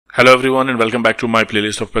Hello everyone and welcome back to my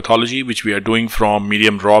playlist of pathology which we are doing from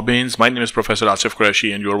medium robbins. My name is Professor Asif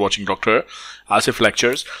Qureshi and you are watching Dr. Asif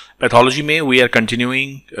Lectures. Pathology mein we are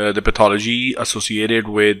continuing the pathology associated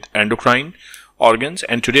with endocrine organs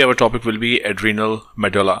and today our topic will be adrenal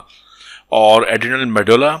medulla. Or adrenal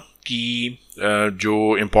medulla की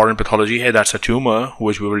जो important pathology है, that's a tumor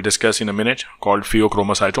which we will discuss in a minute called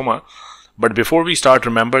Pheochromocytoma. But before we start,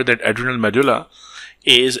 remember that adrenal medulla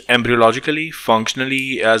is embryologically,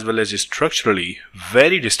 functionally as well as structurally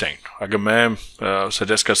very distinct. अगर मैं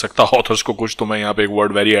suggest कर सकता authors को कुछ तो मैं यहाँ पे एक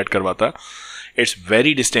word very add करवाता. It's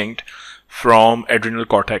very distinct from adrenal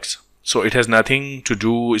cortex. So it has nothing to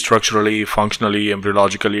do structurally, functionally,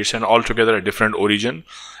 embryologically. It's an altogether a different origin.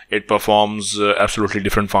 It performs absolutely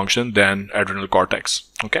different function than adrenal cortex.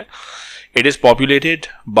 Okay. It is populated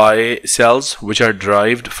by cells which are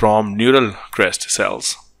derived from neural crest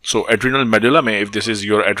cells. So adrenal medulla mein, if this is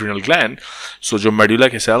your adrenal gland, so jo medulla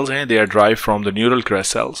ke cells hain, they are derived from the neural crest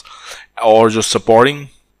cells. Or jo supporting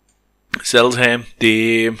cells hain,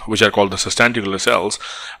 they, which are called the substanticular cells,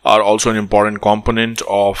 are also an important component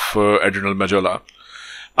of adrenal medulla.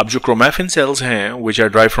 Ab jo chromaffin cells hain, which are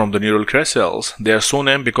derived from the neural crest cells, they are so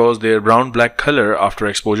named because their brown-black color after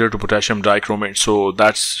exposure to potassium dichromate. So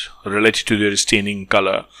that's related to their staining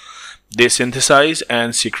color. They synthesize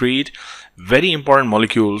and secrete very important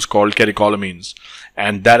molecules called catecholamines,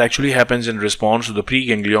 and that actually happens in response to the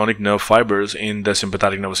preganglionic nerve fibers in the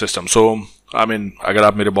sympathetic nervous system. So, I mean, अगर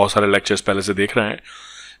आप मेरे बहुत सारे lectures पहले से देख रहे हैं,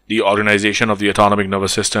 the organization of the autonomic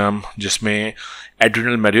nervous system, जिसमें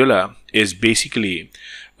adrenal medulla is basically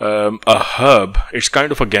a hub. It's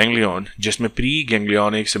kind of a ganglion जिसमें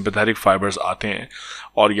pre-ganglionic sympathetic fibers आते हैं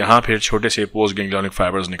और यहाँ फिर छोटे से post-ganglionic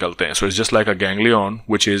fibers निकलते हैं. So it's just like a ganglion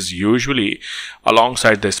which is usually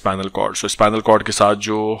alongside the spinal cord. So spinal cord के साथ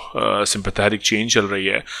जो sympathetic chain चल रही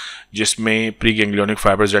है जिसमें pre-ganglionic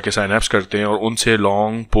fibers जाके synapse करते हैं और उनसे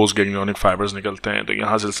long post-ganglionic fibers निकलते हैं. तो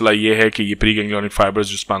यहाँ सिलसिला ये है कि ये pre-ganglionic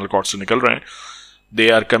fibers जो spinal cord से निकल रहे हैं, they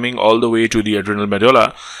are coming all the way to the adrenal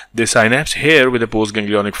medulla. They synapse here with the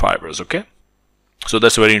postganglionic fibers, okay? So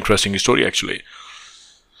that's a very interesting story actually.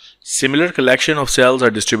 Similar collection of cells are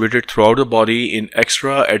distributed throughout the body in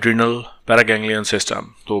extra-adrenal paraganglion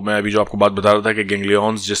system. तो मैं अभी जो आपको बात बता रहा था कि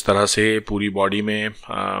ganglions जिस तरह से पूरी body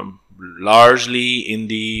में largely in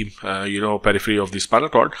the periphery of the spinal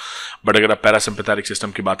cord, but अगर आप parasympathetic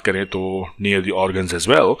system की बात करें तो near the organs as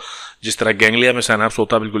well, जिस तरह ganglia में synapse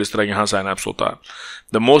होता है बिल्कुल इस तरह यहाँ synapse होता है.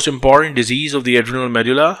 The most important disease of the adrenal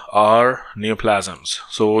medulla are neoplasms.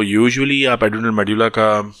 So usually आप adrenal medulla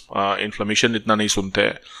का inflammation इतना नहीं सुनते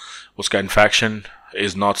हैं, उसका infection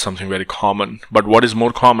is not something very common, but what is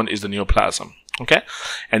more common is the neoplasm. Okay,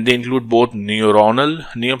 and they include both neuronal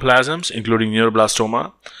neoplasms including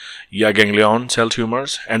neuroblastoma, या ganglion cell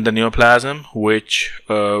tumors, and the neoplasm which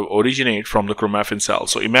originate from the chromaffin cell.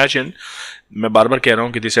 So imagine, मैं बार बार कह रहा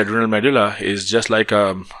हूँ कि this adrenal medulla is just like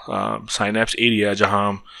a synapse area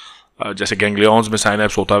जहाँ जैसे ganglions में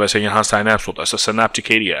synapse होता है वैसे यहाँ synapse होता है. So synaptic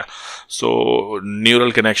area. So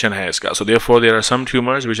neural connection है इसका. So therefore there are some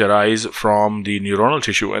tumors which arise from the neuronal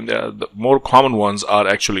tissue, and the more common ones are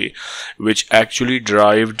actually which actually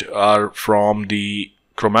derived are from the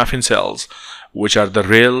chromaffin cells, which are the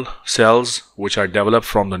real cells which are developed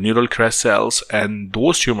from the neural crest cells, and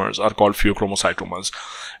those tumors are called pheochromocytomas.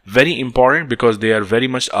 Very important because they are very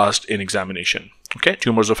much asked in examination. Okay,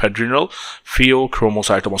 tumors of adrenal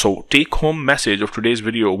pheochromocytoma. So take home message of today's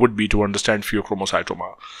video would be to understand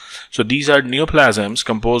pheochromocytoma. So these are neoplasms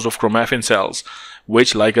composed of chromaffin cells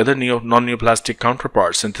which, like other non-neoplastic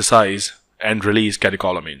counterparts, synthesize and release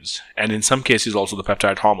catecholamines, and in some cases also the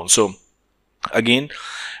peptide hormone. So again,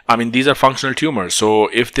 I mean, these are functional tumors. So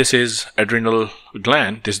if this is adrenal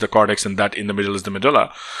gland, this is the cortex, and that in the middle is the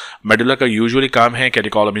medulla. Medulla का usually काम है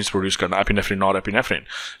catecholamines produce करना, epinephrine, norepinephrine.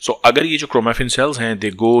 So अगर ये जो chromaffin cells हैं,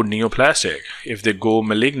 they go neoplastic, if they go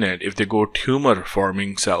malignant, if they go tumor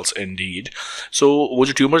forming cells indeed. So वो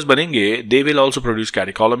जो tumors बनेंगे, they will also produce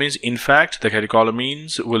catecholamines. In fact, the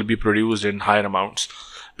catecholamines will be produced in higher amounts,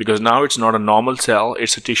 because now it's not a normal cell,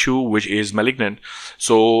 it's a tissue which is malignant.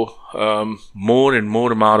 So more and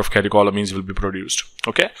more amount of catecholamines will be produced.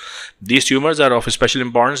 Okay, these tumors are of special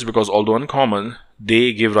importance because although uncommon,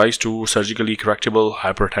 they give rise to surgically correctable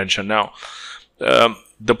hypertension. Now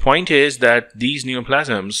the point is that these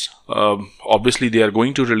neoplasms obviously they are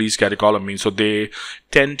going to release catecholamines, so they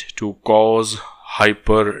tend to cause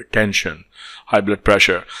hypertension. high blood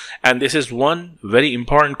pressure. And this is one very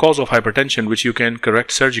important cause of hypertension which you can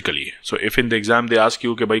correct surgically. So if in the exam they ask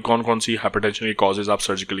you कि भाई कौन-कौन सी hypertension की causes आप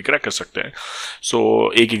surgically correct कर सकते हैं. So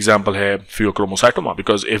एक example है Pheochromocytoma,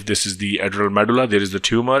 because if this is the adrenal medulla, there is the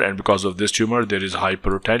tumor, and because of this tumor there is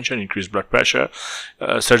hypertension, increased blood pressure.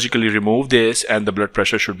 Surgically remove this and the blood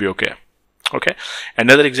pressure should be okay. Okay,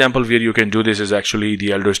 another example where you can do this is actually the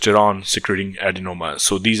aldosterone secreting adenomas.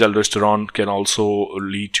 So these aldosterone can also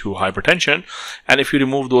lead to hypertension, and if you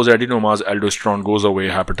remove those adenomas, aldosterone goes away,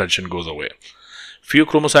 hypertension goes away.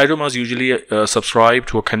 Pheochromocytomas usually subscribe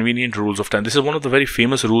to a convenient rules of 10. This is one of the very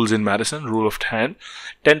famous rules in medicine, rule of 10.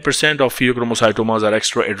 10% of pheochromocytomas are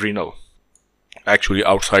extra adrenal, actually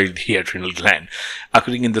outside the adrenal gland,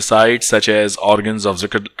 occurring in the sites such as organs of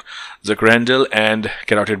zacrandal and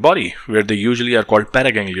carotid body, where they usually are called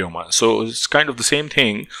paraganglioma. So it's kind of the same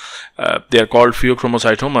thing. They are called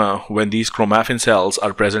pheochromocytoma when these chromaffin cells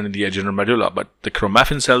are present in the adrenal medulla, but the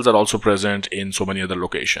chromaffin cells are also present in so many other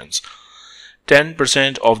locations.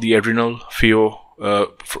 10% of the adrenal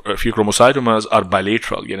pheochromocytomas are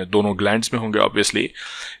bilateral, यानी दोनों glands में होंगे obviously,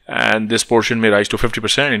 and this portion may rise to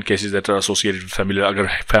 50% in cases that are associated with अगर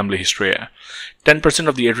family history है. 10%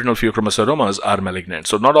 of the adrenal pheochromocytomas are malignant.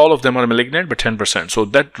 So not all of them are malignant, but 10%. So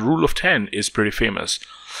that rule of 10 is pretty famous.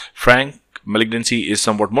 Frank malignancy is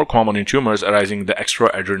somewhat more common in tumors arising in the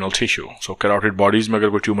extra adrenal tissue. So carotid bodies में अगर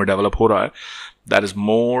कोई tumor develop हो रहा है, that is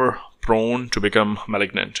more prone to become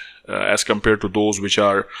malignant as compared to those which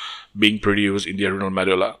are being produced in the adrenal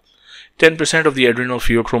medulla. 10% of the adrenal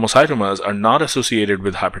pheochromocytomas are not associated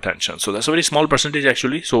with hypertension. So that's a very small percentage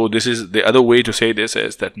actually. So this is the other way to say this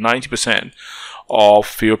is that 90% of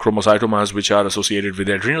pheochromocytomas which are associated with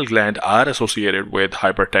the adrenal gland are associated with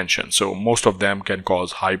hypertension. So most of them can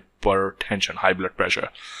cause hypertension, high blood pressure.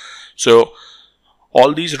 So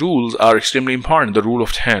all these rules are extremely important. The rule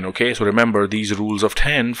of 10, okay? So remember these rules of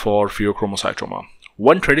 10 for pheochromocytoma.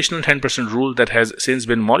 One traditional 10% rule that has since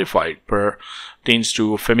been modified pertains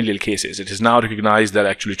to familial cases. It is now recognized that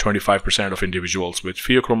actually 25% of individuals with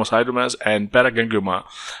pheochromocytomas and paraganglioma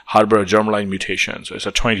harbor a germline mutation. So it's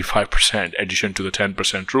a 25% addition to the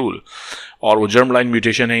 10% rule. Or वो germline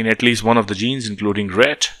mutation है in at least one of the genes, including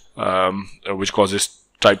RET, which causes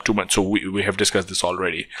type 2. So we have discussed this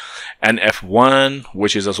already. And F1,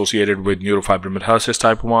 which is associated with neurofibromatosis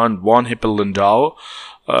type 1, von Hippel-Lindau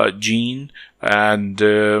gene, and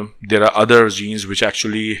there are other genes which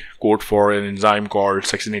actually code for an enzyme called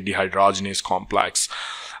 6-8 dehydrogenase complex.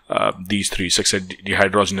 These three, 6-8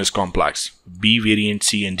 dehydrogenase complex, B variant,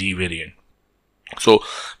 C and D variant. So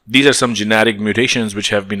these are some genetic mutations which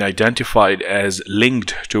have been identified as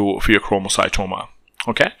linked to pheochromocytoma.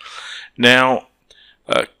 Okay, now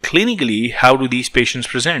clinically, how do these patients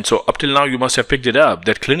present? So up till now you must have picked it up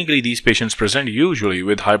that clinically these patients present usually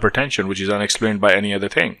with hypertension, which is unexplained by any other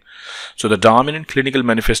thing. So the dominant clinical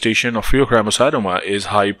manifestation of pheochromocytoma is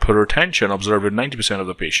hypertension observed in 90% of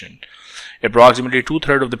the patient. Approximately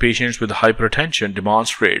 2/3 of the patients with hypertension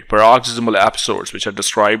demonstrate paroxysmal episodes which are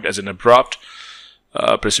described as an abrupt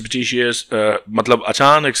precipitous, मतलब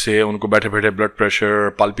अचानक से उनको बैठे बैठे blood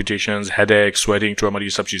pressure, palpitations, headache, sweating, tremor, ये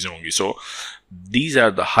सब चीजें होंगी. So these are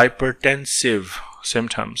the hypertensive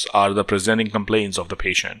symptoms, are the presenting complaints of the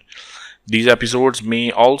patient. These episodes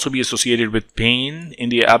may also be associated with pain in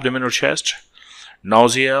the abdomen or chest,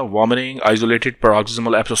 nausea, vomiting, isolated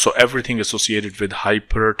paroxysmal episodes. So everything associated with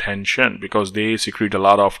hypertension because they secrete a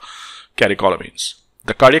lot of catecholamines.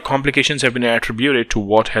 The cardiac complications have been attributed to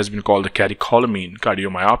what has been called the catecholamine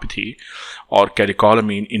cardiomyopathy or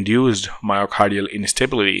catecholamine-induced myocardial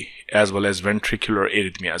instability, as well as ventricular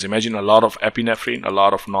arrhythmias. Imagine a lot of epinephrine, a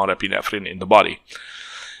lot of norepinephrine in the body.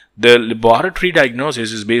 The laboratory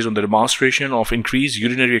diagnosis is based on the demonstration of increased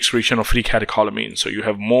urinary excretion of free catecholamines. So you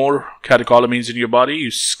have more catecholamines in your body, you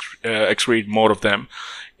excrete more of them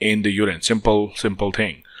in the urine. Simple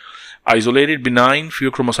thing. Isolated benign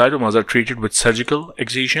pheochromocytomas are treated with surgical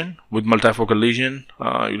excision. With multifocal lesion,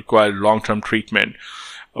 you require long-term treatment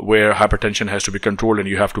where hypertension has to be controlled and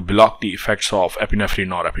you have to block the effects of epinephrine,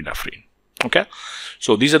 norepinephrine. Okay,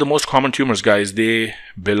 so these are the most common tumors, guys. They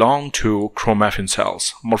belong to chromaffin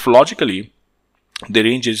cells. Morphologically, the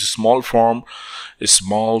range is small form,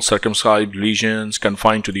 small circumscribed lesions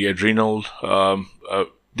confined to the adrenal.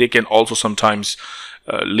 They can also sometimes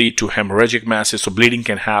lead to hemorrhagic masses, so bleeding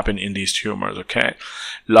can happen in these tumors. Okay,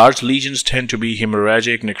 large lesions tend to be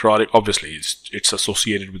hemorrhagic, necrotic. Obviously it's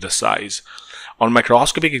associated with the size. On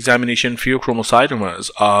microscopic examination, pheochromocytomas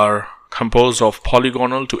are composed of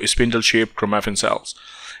polygonal to spindle shaped chromaffin cells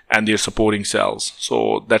and their supporting cells.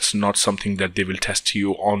 So that's not something that they will test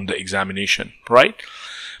you on the examination, right?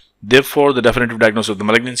 Therefore, the definitive diagnosis of the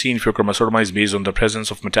malignancy in pheochromocytoma is based on the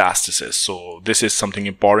presence of metastasis. So this is something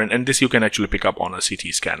important, and this you can actually pick up on a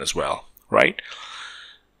CT scan as well, right?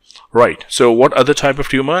 Right. So what other type of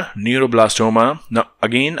tumor? Neuroblastoma. Now,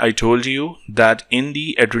 again, I told you that in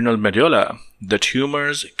the adrenal medulla, the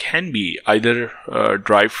tumors can be either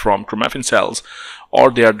derived from chromaffin cells or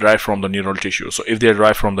they are derived from the neural tissue. So if they are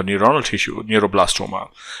derived from the neuronal tissue, neuroblastoma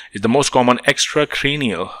is the most common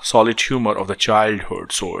extracranial solid tumor of the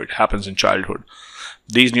childhood. So it happens in childhood.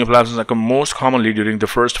 These neoplasms occur most commonly during the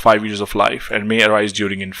first 5 years of life and may arise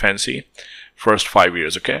during infancy. First 5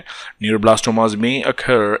 years, okay? Neuroblastomas may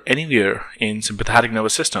occur anywhere in sympathetic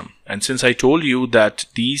nervous system. And since I told you that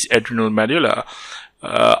these adrenal medulla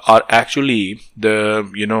are actually the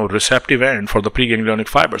receptive end for the preganglionic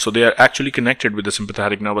fiber, so they are actually connected with the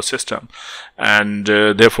sympathetic nervous system, and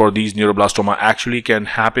therefore these neuroblastoma actually can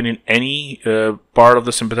happen in any part of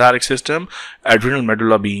the sympathetic system, adrenal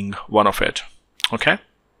medulla being one of it. Okay,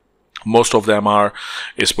 most of them are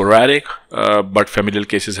sporadic, but familial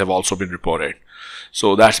cases have also been reported.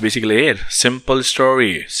 So that's basically it. Simple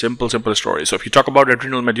story, simple story. So if you talk about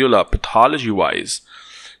adrenal medulla pathology wise,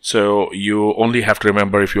 so you only have to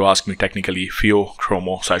remember, if you ask me technically,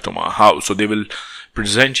 pheochromocytoma. How? So they will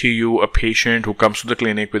present to you a patient who comes to the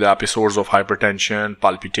clinic with episodes of hypertension,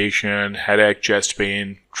 palpitation, headache, chest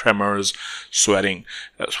pain, tremors, sweating.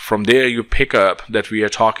 From there you pick up that we are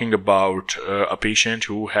talking about a patient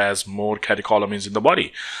who has more catecholamines in the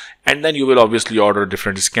body. And then you will obviously order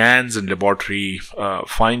different scans and laboratory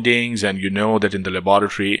findings, and you know that in the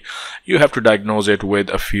laboratory you have to diagnose it with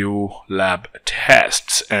a few lab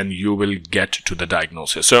tests and you will get to the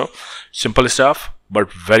diagnosis. So simple stuff,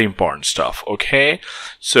 but very important stuff. Okay,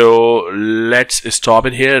 so let's stop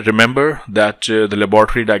it here. Remember that the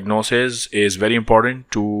laboratory diagnosis is very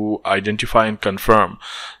important to identify and confirm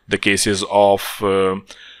the cases of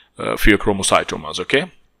pheochromocytomas.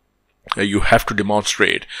 Okay, you have to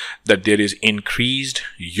demonstrate that there is increased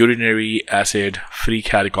urinary acid free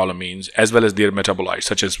catecholamines as well as their metabolites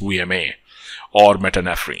such as VMA or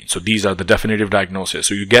metanephrine. So these are the definitive diagnosis.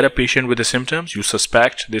 So you get a patient with the symptoms, you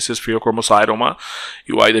suspect this is pheochromocytoma,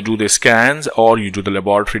 you either do the scans or you do the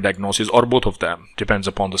laboratory diagnosis, or both of them, depends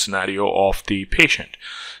upon the scenario of the patient.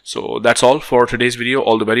 So that's all for today's video.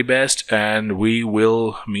 All the very best, and we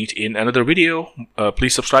will meet in another video.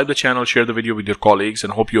 Please subscribe the channel, share the video with your colleagues,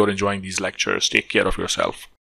 and hope you are enjoying these lectures. Take care of yourself.